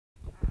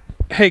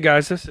Hey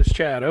guys, this is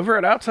Chad over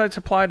at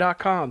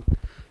OutsideSupply.com.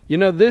 You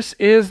know, this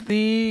is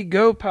the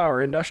Go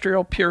Power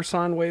Industrial Pure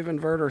Sine Wave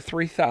Inverter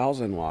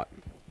 3000 watt.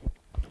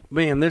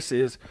 Man, this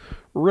is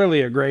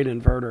really a great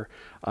inverter.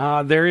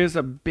 There is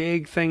a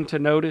big thing to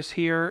notice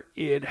here.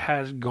 It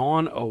has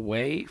gone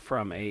away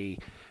from a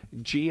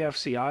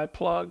GFCI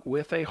plug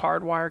with a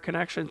hardwire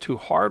connection to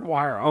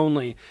hardwire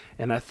only,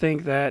 and I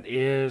think that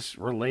is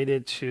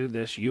related to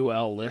this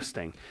UL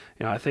listing.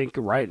 You know, I think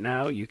right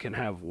now you can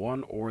have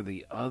one or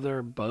the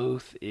other.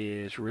 Both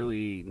is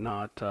really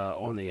not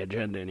on the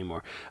agenda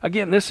anymore.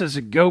 Again, this is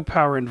a Go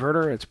Power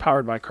inverter. It's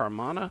powered by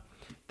Carmana.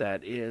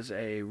 That is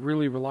a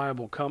really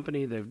reliable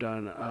company. They've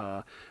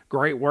done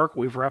great work.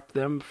 We've repped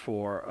them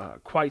for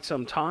quite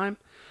some time.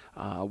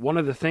 One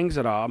of the things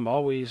that I'm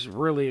always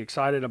really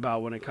excited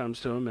about when it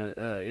comes to them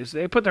is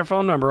they put their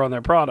phone number on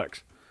their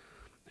products.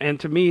 And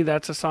to me,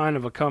 that's a sign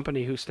of a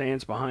company who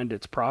stands behind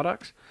its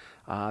products.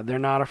 They're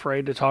not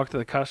afraid to talk to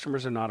the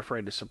customers. They're not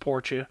afraid to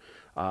support you.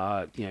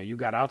 You've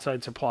got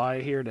Outside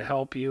Supply here to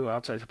help you,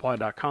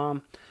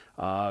 OutsideSupply.com.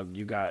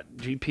 You got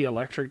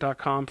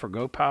gpelectric.com for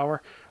Go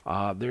Power.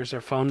 There's their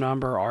phone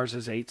number. Ours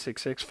is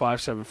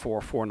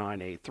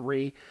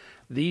 866-574-4983.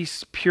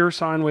 These pure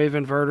sine wave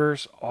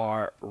inverters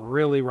are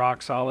really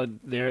rock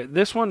solid.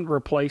 This one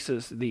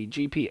replaces the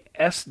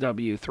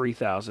GPSW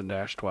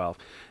 3000-12,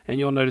 and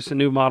you'll notice the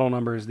new model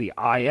number is the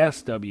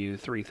ISW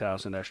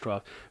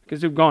 3000-12 because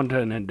they've gone to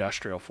an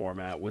industrial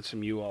format with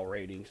some UL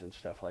ratings and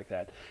stuff like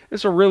that.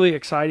 It's a really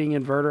exciting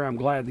inverter. I'm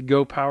glad the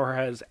Go Power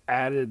has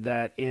added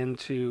that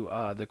into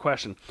the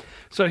question.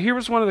 So here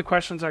was one of the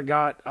questions I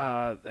got,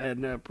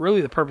 and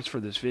really the purpose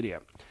for this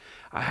video.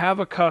 I have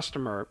a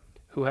customer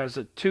who has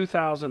a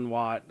 2,000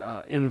 watt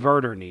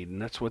inverter need,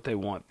 and that's what they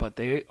want, but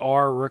they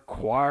are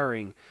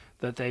requiring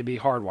that they be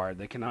hardwired.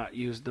 They cannot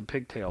use the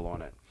pigtail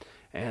on it,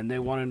 and they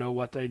want to know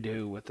what they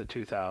do with the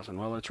 2,000.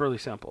 Well, it's really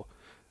simple.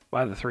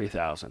 Buy the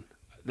 3,000.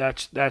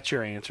 That's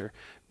your answer,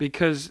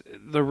 because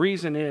the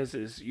reason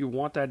is you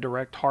want that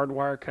direct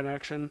hardwire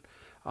connection.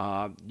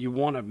 You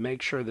want to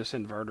make sure this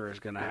inverter is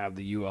going to have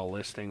the UL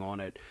listing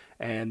on it,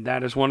 and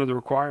that is one of the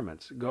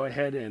requirements. Go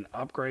ahead and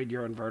upgrade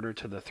your inverter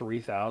to the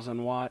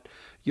 3000 watt.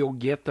 You'll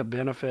get the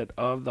benefit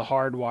of the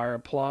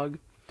hardwire plug,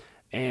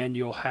 and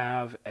you'll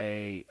have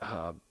a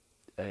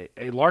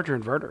larger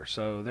inverter.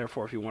 So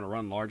therefore, if you want to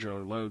run larger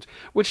loads,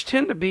 which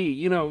tend to be,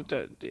 you know,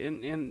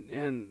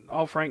 in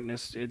all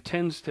frankness, it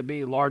tends to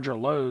be larger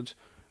loads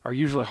are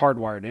usually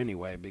hardwired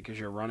anyway, because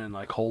you're running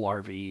like whole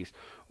RVs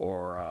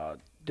or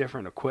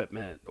different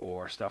equipment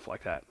or stuff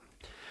like that.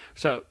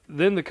 So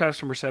then the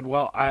customer said,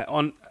 well, I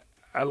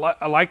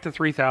like the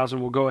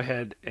 3000. We'll go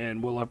ahead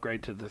and we'll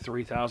upgrade to the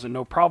 3000,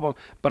 no problem,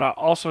 but I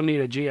also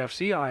need a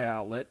GFCI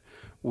outlet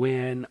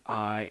when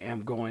I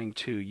am going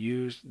to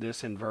use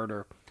this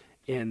inverter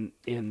in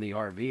the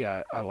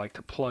RV. I like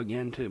to plug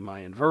into my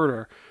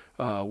inverter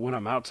when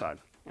I'm outside.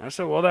 And I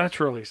said, well,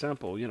 that's really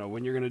simple. You know,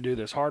 when you're going to do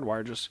this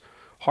hardwire, just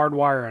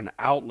hardwire an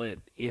outlet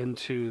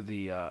into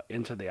the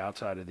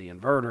outside of the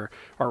inverter,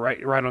 or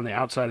right on the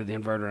outside of the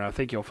inverter, and I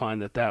think you'll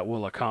find that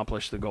will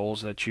accomplish the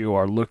goals that you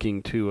are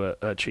looking to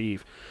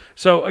achieve.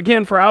 So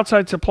again, for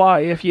Outside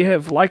Supply, if you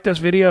have liked this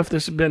video, if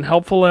this has been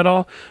helpful at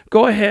all,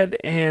 go ahead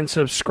and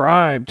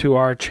subscribe to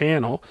our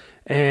channel.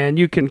 And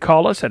you can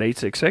call us at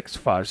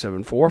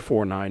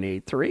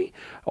 866-574-4983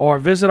 or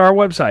visit our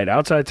website,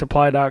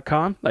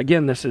 OutsideSupply.com.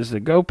 Again, this is the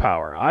Go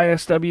Power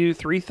ISW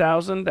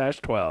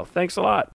 3000-12. Thanks a lot.